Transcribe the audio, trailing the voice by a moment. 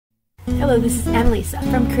Hello, this is Annalisa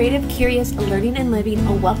from Creative, Curious, Learning and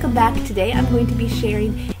Living. Welcome back. Today I'm going to be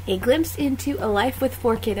sharing a glimpse into a life with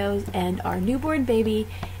 4 kiddos and our newborn baby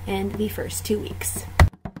and the first 2 weeks.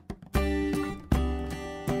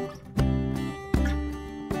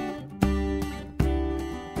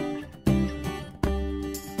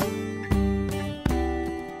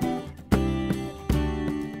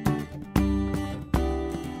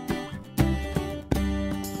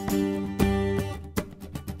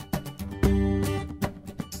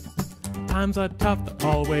 Times are tough, they're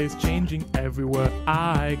always changing everywhere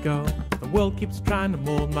I go. The world keeps trying to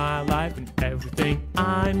mold my life and everything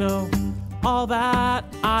I know. All that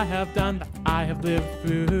I have done, that I have lived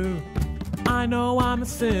through. I know I'm a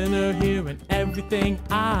sinner here in everything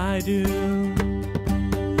I do.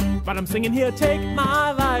 But I'm singing here, take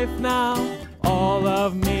my life now, all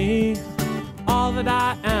of me. All that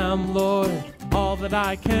I am, Lord, all that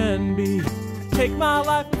I can be. Take my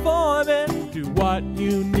life and form it, do what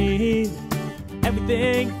you need.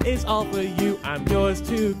 Everything is all for you, I'm yours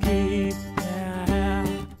to keep. Yeah.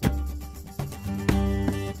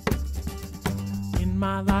 In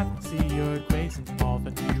my life I see your grace and all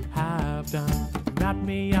that you have done. You wrapped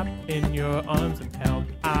me up in your arms and held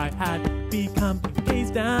me, I had become. Gaze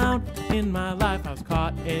down in my life, I was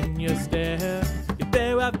caught in your stare. Yet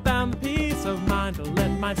there I found the peace of mind to let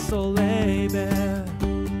my soul lay bare.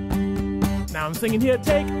 Now I'm singing here,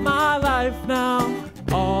 take my life now,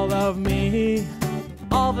 all of me.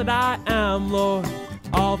 All that I am, Lord,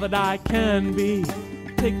 all that I can be.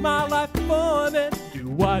 Take my life and form it, do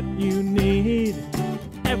what you need.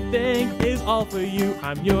 Everything is all for you,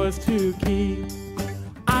 I'm yours to keep.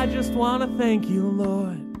 I just want to thank you,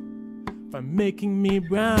 Lord, for making me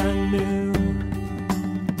brand new.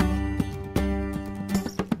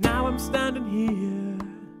 Now I'm standing here,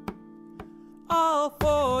 all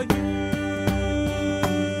for you.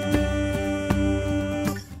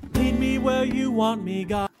 Lead me where you want me,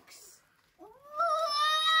 God.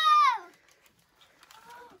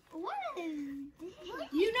 What is this?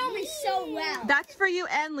 You know me so well. That's for you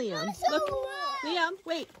and Liam. So Look, well. Liam,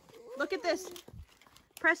 wait. Look at this.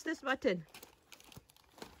 Press this button.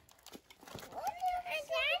 What is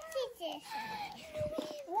this?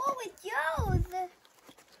 What was yours?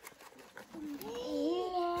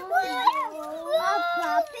 A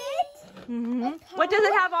puppet? Mm-hmm. What does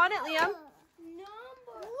it have on it, Liam?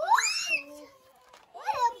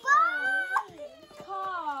 What a ball!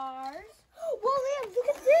 Cars. Whoa, Liam, look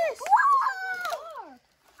at this. Whoa!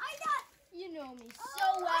 I got. You know me so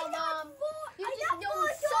well, Mom. You just know me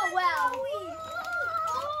so well.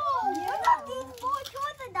 Oh, you got these 4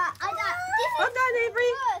 toys and that. I got this. Hold on,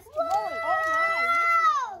 Avery. Oh my!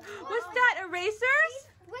 What's that? Erasers?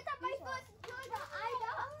 What's that my first toy that I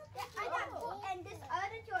got? And this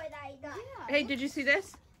other toy that I got. Hey, did you see this?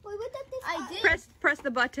 Wait, what's that? This I did. Press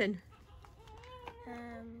the button.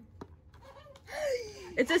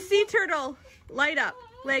 It's a sea turtle. Light up.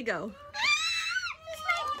 Lego. Make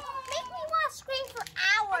me want to scream for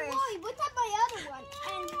hours. Oh, what's up my other one?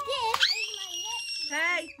 And this is my next one.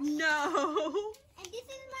 Hey, no. And this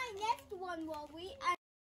is my next one, Wolverine.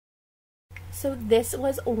 So this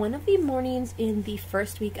was one of the mornings in the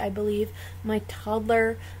first week, I believe. My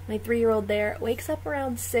toddler, my 3-year-old there, wakes up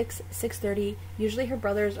around 6:30. Usually her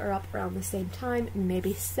brothers are up around the same time,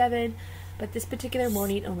 maybe 7. But this particular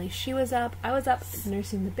morning, only she was up. I was up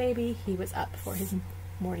nursing the baby. He was up for his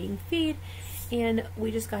morning feed. And we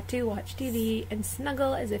just got to watch TV and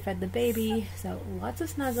snuggle as I fed the baby. So lots of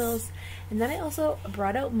snuggles. And then I also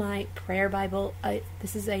brought out my prayer Bible.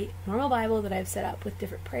 This is a normal Bible that I've set up with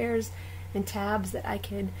different prayers and tabs that I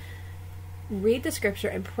can read the scripture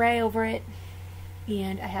and pray over it.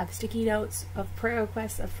 And I have sticky notes of prayer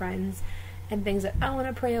requests of friends and things that I want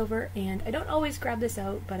to pray over, and I don't always grab this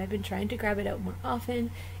out, but I've been trying to grab it out more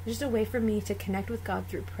often. It's just a way for me to connect with God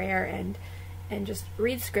through prayer and just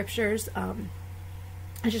read scriptures. I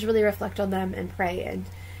just really reflect on them and pray, and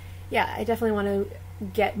yeah, I definitely want to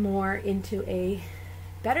get more into a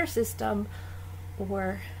better system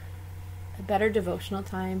or a better devotional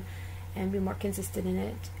time and be more consistent in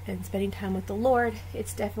it and spending time with the Lord.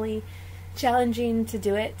 It's definitely challenging to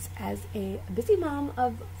do it as a busy mom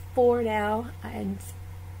of 4 now,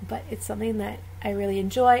 but it's something that I really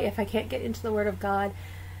enjoy. If I can't get into the Word of God,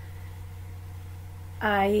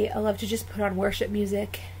 I love to just put on worship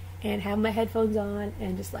music and have my headphones on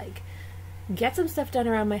and just like get some stuff done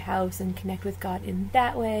around my house and connect with God in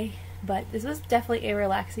that way. But this was definitely a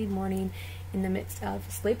relaxing morning in the midst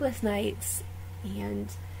of sleepless nights and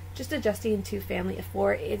just adjusting to family of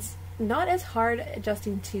 4. It's not as hard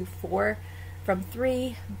adjusting to 4 from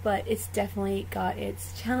 3, but it's definitely got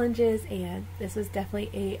its challenges, and this was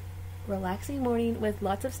definitely a relaxing morning with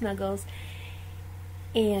lots of snuggles.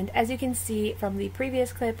 And as you can see from the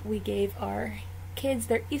previous clip, we gave our kids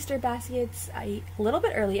their Easter baskets a little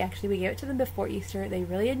bit early. Actually, we gave it to them before Easter. They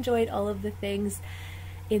really enjoyed all of the things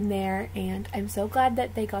in there, and I'm so glad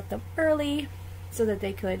that they got them early so that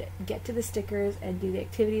they could get to the stickers and do the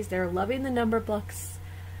activities. They're loving the number books,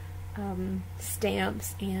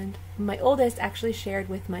 stamps, and my oldest actually shared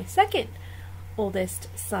with my second oldest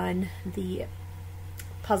son the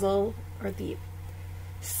puzzle or the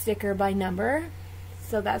sticker by number.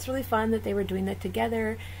 So that's really fun that they were doing that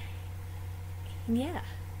together. And yeah,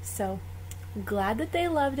 so glad that they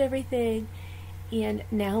loved everything. And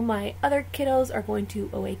now my other kiddos are going to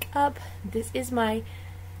wake up. This is my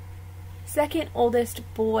second oldest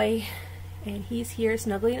boy, and he's here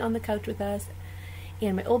snuggling on the couch with us.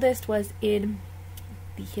 And my oldest was in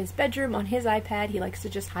his bedroom on his iPad. He likes to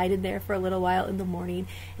just hide in there for a little while in the morning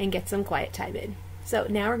and get some quiet time in. So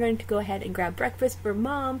now we're going to go ahead and grab breakfast for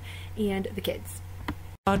Mom and the kids.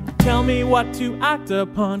 Tell me what to act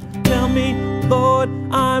upon. Tell me, Lord,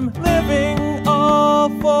 I'm living all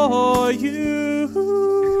for you.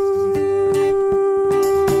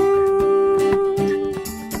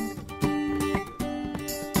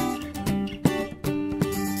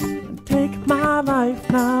 Take my life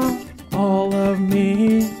now, all of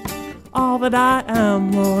me, all that I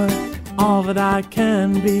am, Lord, all that I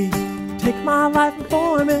can be. Take my life and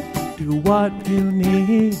form it, do what you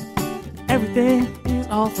need. Everything is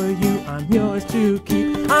all for you, I'm yours to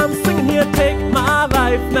keep. I'm singing here, take my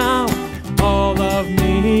life now, all of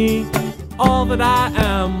me, all that I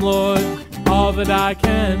am, Lord, all that I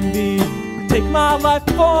can be. Take my life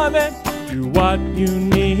and form it, do what you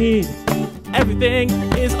need. Everything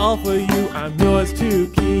is all for you, I'm yours to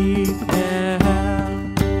keep. Yeah.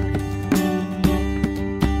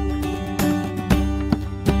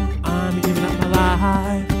 I'm giving up my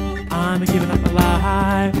life, I'm giving up my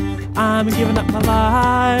life, I'm giving up my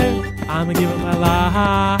life, I'm giving up my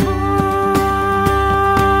life.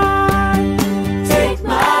 Take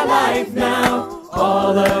my life now,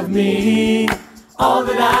 all of me, all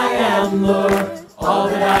that I am, Lord, all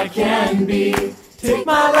that I can be. Take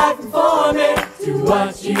my life and form it to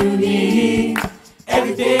what you need.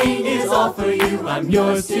 Everything is all for you, I'm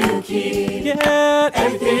yours to keep. Yeah,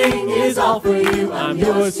 everything is all for you, I'm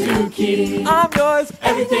yours to keep. I'm yours.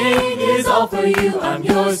 Everything is all for you, I'm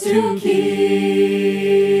yours to keep.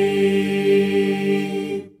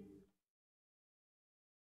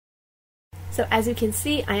 So as you can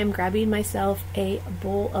see, I am grabbing myself a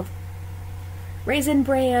bowl of Raisin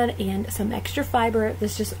Bran and some extra fiber.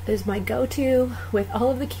 This just is my go-to with all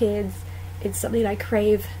of the kids. It's something I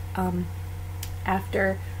crave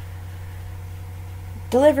after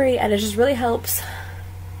delivery, and it just really helps.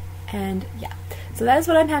 And yeah, so that is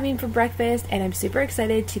what I'm having for breakfast, and I'm super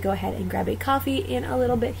excited to go ahead and grab a coffee in a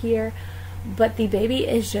little bit here. But the baby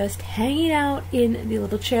is just hanging out in the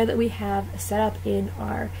little chair that we have set up in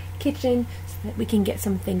our kitchen so that we can get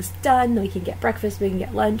some things done. We can get breakfast, we can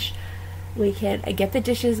get lunch, we can get the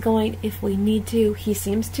dishes going if we need to. He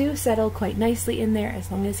seems to settle quite nicely in there as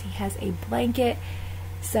long as he has a blanket.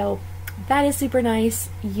 So that is super nice.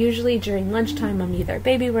 Usually during lunchtime I'm either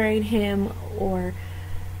baby wearing him or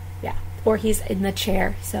he's in the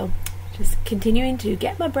chair. So just continuing to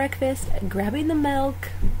get my breakfast, grabbing the milk,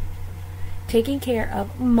 taking care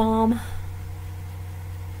of Mom.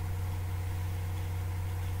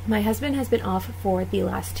 My husband has been off for the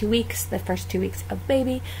last 2 weeks, the first 2 weeks of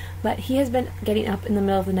baby, but he has been getting up in the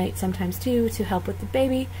middle of the night sometimes too to help with the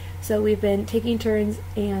baby. So we've been taking turns,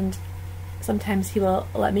 and sometimes he will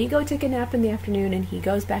let me go take a nap in the afternoon, and he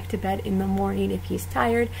goes back to bed in the morning if he's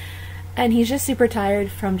tired. And he's just super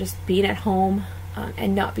tired from just being at home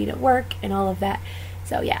and not being at work and all of that.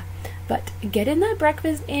 So yeah, but getting that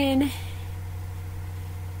breakfast in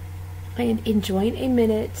and enjoying a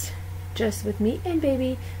minute just with me and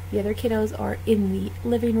baby. The other kiddos are in the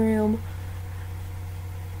living room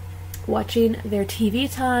watching their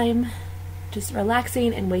TV time, just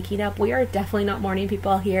relaxing and waking up. We are definitely not morning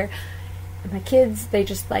people here. My kids, they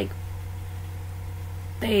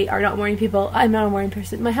are not morning people. I'm not a morning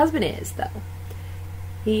person. My husband is, though.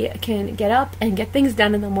 He can get up and get things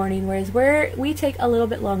done in the morning, whereas we take a little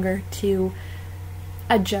bit longer to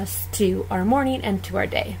adjust to our morning and to our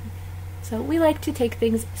day. So we like to take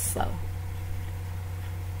things slow.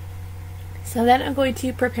 So then I'm going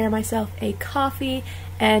to prepare myself a coffee,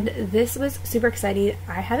 and this was super exciting.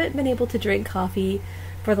 I haven't been able to drink coffee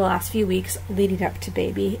for the last few weeks leading up to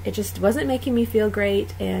baby. It just wasn't making me feel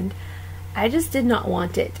great, and I just did not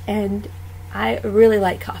want it, and I really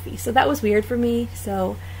like coffee, so that was weird for me.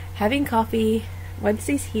 So having coffee once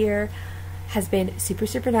he's here has been super,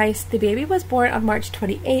 super nice. The baby was born on March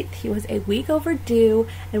 28th. He was a week overdue,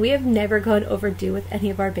 and we have never gone overdue with any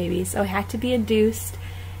of our babies, so I had to be induced.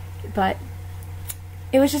 But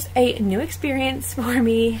it was just a new experience for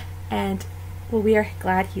me, and well, we are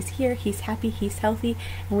glad he's here, he's happy, he's healthy,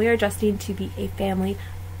 and we are adjusting to be a family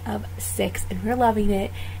of 6, and we're loving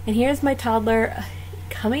it. And here's my toddler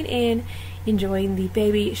coming in, enjoying the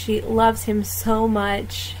baby. She loves him so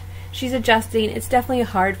much. She's adjusting. It's definitely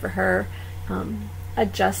hard for her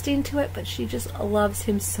adjusting to it, but she just loves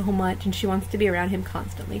him so much, and she wants to be around him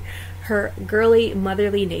constantly. Her girly,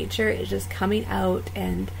 motherly nature is just coming out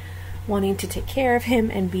and wanting to take care of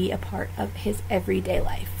him and be a part of his everyday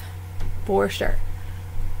life, for sure.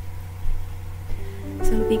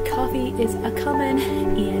 So the coffee is a-coming,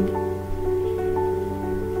 and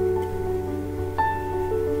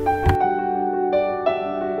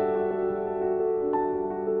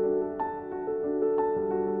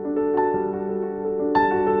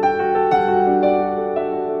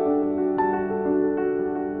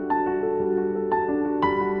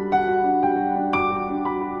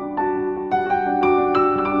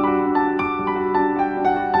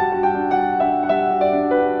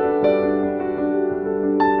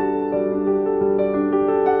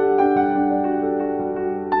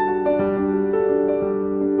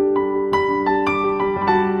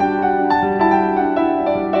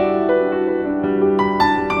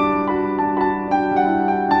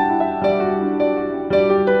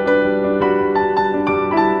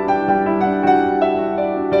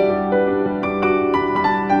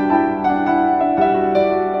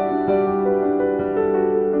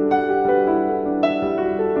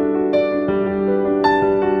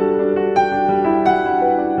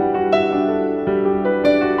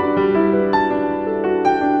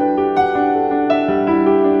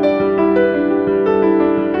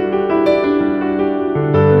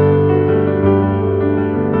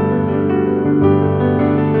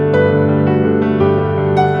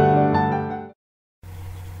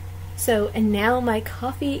and now my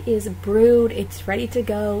coffee is brewed, it's ready to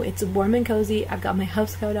go, it's warm and cozy. I've got my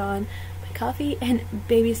house coat on, my coffee and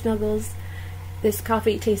baby snuggles. This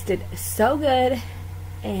coffee tasted so good,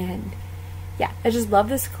 and yeah, I just love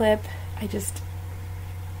this clip.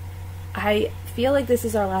 I feel like this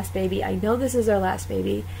is our last baby. I know this is our last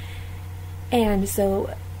baby, and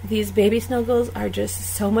so these baby snuggles are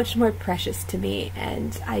just so much more precious to me,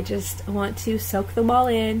 and I just want to soak them all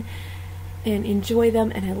in and enjoy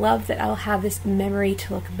them, and I love that I'll have this memory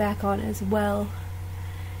to look back on as well.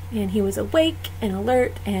 And he was awake and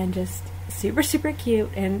alert and just super, super cute,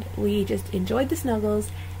 and we just enjoyed the snuggles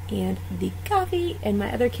and the coffee, and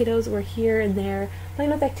my other kiddos were here and there playing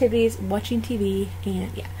with activities, watching TV,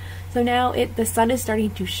 and yeah. So now the sun is starting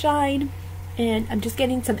to shine, and I'm just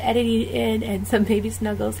getting some editing in and some baby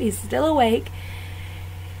snuggles. He's still awake,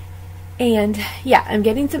 and yeah, I'm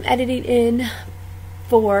getting some editing in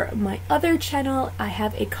for my other channel. I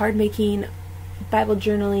have a card making, Bible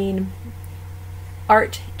journaling,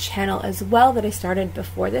 art channel as well that I started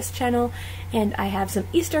before this channel, and I have some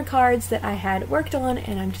Easter cards that I had worked on,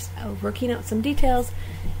 and I'm just working out some details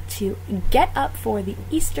to get up for the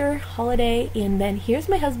Easter holiday. And then here's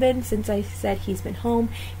my husband. Since I said he's been home,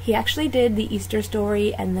 he actually did the Easter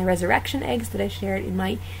story and the resurrection eggs that I shared in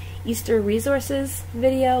my Easter resources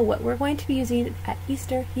video, what we're going to be using at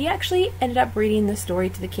Easter. He actually ended up reading the story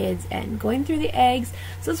to the kids and going through the eggs,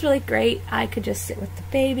 so it's really great. I could just sit with the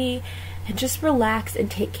baby and just relax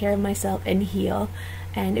and take care of myself and heal,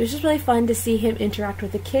 and it was just really fun to see him interact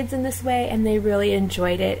with the kids in this way, and they really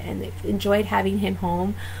enjoyed it, and they enjoyed having him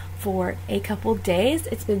home for a couple days.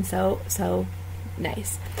 It's been so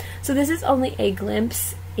nice. So this is only a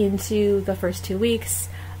glimpse into the first 2 weeks.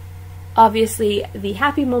 Obviously, the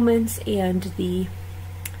happy moments and the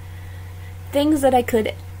things that I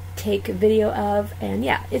could take video of, and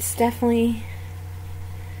yeah, it's definitely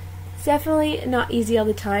not easy all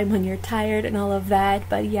the time when you're tired and all of that.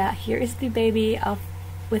 But yeah, here is the baby off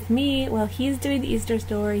with me while he's doing the Easter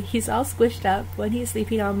story. He's all squished up when he's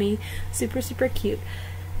sleeping on me. Super, super cute.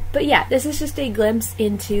 But yeah, this is just a glimpse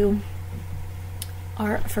into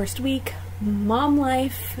our first week, mom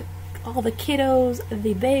life, all the kiddos,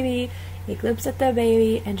 the baby, a glimpse at the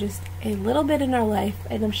baby, and just a little bit in our life.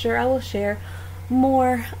 And I'm sure I will share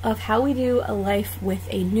more of how we do a life with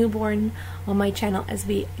a newborn on my channel as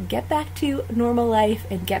we get back to normal life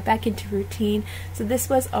and get back into routine. So this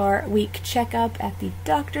was our week checkup at the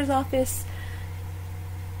doctor's office,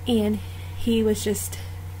 and he was just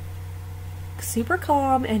super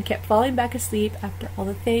calm and kept falling back asleep after all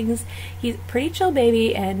the things. He's a pretty chill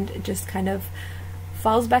baby and just kind of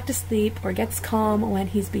falls back to sleep or gets calm when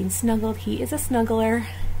he's being snuggled. He is a snuggler.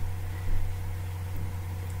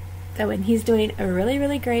 and he's doing really,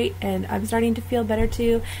 really great, and I'm starting to feel better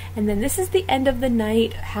too. And then this is the end of the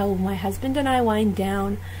night, how my husband and I wind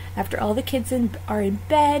down. After all the kids are in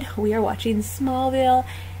bed, we are watching Smallville,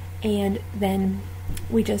 and then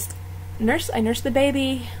we just I nurse the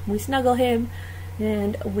baby, we snuggle him,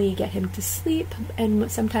 and we get him to sleep.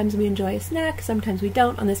 And sometimes we enjoy a snack, sometimes we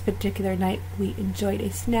don't. On this particular night we enjoyed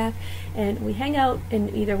a snack, and we hang out,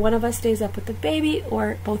 and either one of us stays up with the baby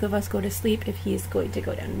or both of us go to sleep if he's going to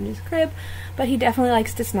go down in his crib. But he definitely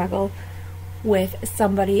likes to snuggle with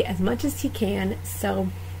somebody as much as he can, so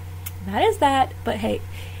that is that. But hey,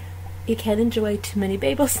 you can't enjoy too many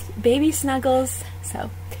baby snuggles.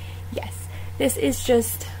 So yes, this is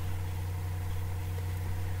just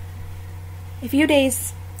a few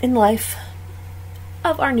days in life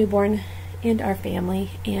of our newborn and our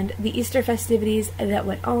family, and the Easter festivities that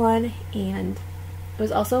went on. And it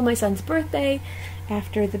was also my son's birthday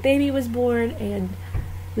after the baby was born, and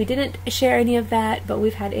we didn't share any of that, but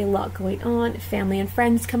we've had a lot going on. Family and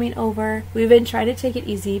friends coming over. We've been trying to take it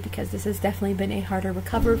easy because this has definitely been a harder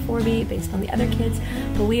recovery for me based on the other kids,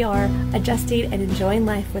 but we are adjusting and enjoying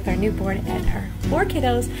life with our newborn and our 4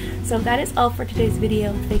 kiddos. So that is all for today's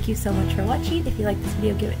video. Thank you so much for watching. If you like this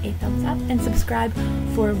video, give it a thumbs up and subscribe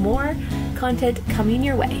for more content coming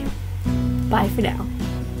your way. Bye for now.